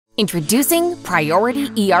Introducing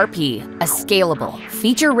Priority ERP, a scalable,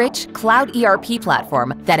 feature-rich cloud ERP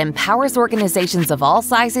platform that empowers organizations of all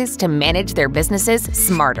sizes to manage their businesses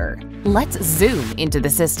smarter. Let's zoom into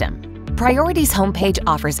the system. Priority's homepage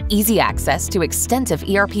offers easy access to extensive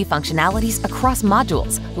ERP functionalities across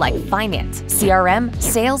modules like finance, CRM,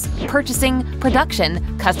 sales, purchasing,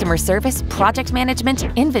 production, customer service, project management,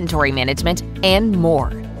 inventory management, and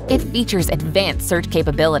more. It features advanced search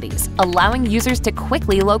capabilities, allowing users to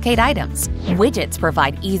quickly locate items. Widgets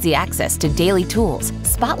provide easy access to daily tools,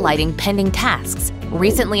 spotlighting pending tasks.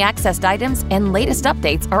 Recently accessed items and latest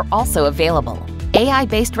updates are also available.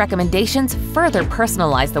 AI-based recommendations further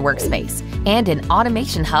personalize the workspace, and an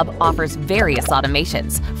automation hub offers various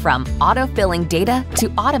automations, from auto-filling data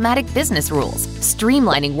to automatic business rules,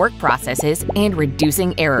 streamlining work processes and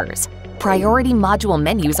reducing errors. Priority module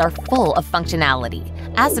menus are full of functionality.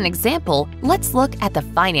 As an example, let's look at the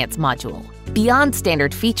Finance module. Beyond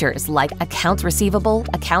standard features like accounts receivable,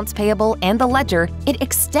 accounts payable, and the ledger, it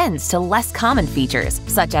extends to less common features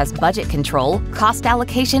such as budget control, cost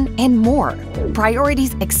allocation, and more.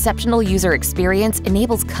 Priority's exceptional user experience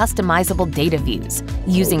enables customizable data views.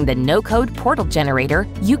 Using the no-code portal generator,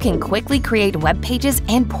 you can quickly create web pages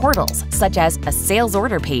and portals, such as a sales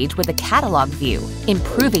order page with a catalog view,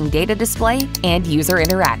 improving data display and user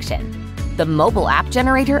interaction. The mobile app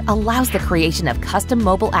generator allows the creation of custom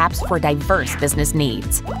mobile apps for diverse business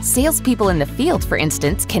needs. Salespeople in the field, for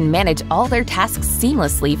instance, can manage all their tasks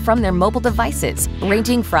seamlessly from their mobile devices,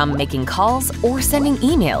 ranging from making calls or sending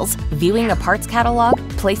emails, viewing a parts catalog,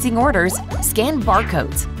 placing orders, scan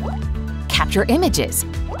barcodes, capture images,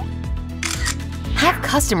 have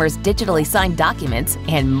customers digitally sign documents,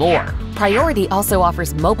 and more. Priority also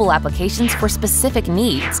offers mobile applications for specific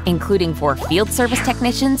needs, including for field service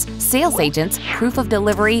technicians, sales agents, proof of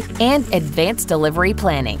delivery, and advanced delivery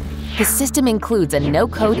planning. The system includes a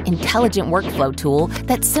no-code intelligent workflow tool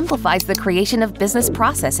that simplifies the creation of business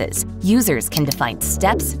processes. Users can define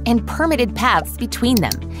steps and permitted paths between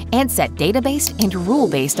them, and set database and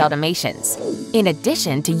rule-based automations. In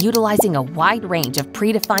addition to utilizing a wide range of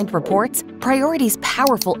predefined reports, Priority's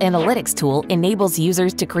powerful analytics tool enables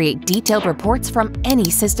users to create detailed reports from any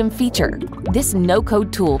system feature. This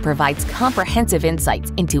no-code tool provides comprehensive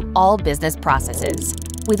insights into all business processes.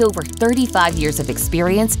 With over 35 years of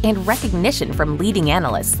experience and recognition from leading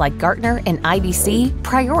analysts like Gartner and IDC,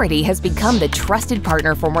 Priority has become the trusted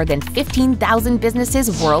partner for more than 15,000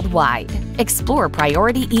 businesses worldwide. Explore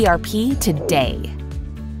Priority ERP today.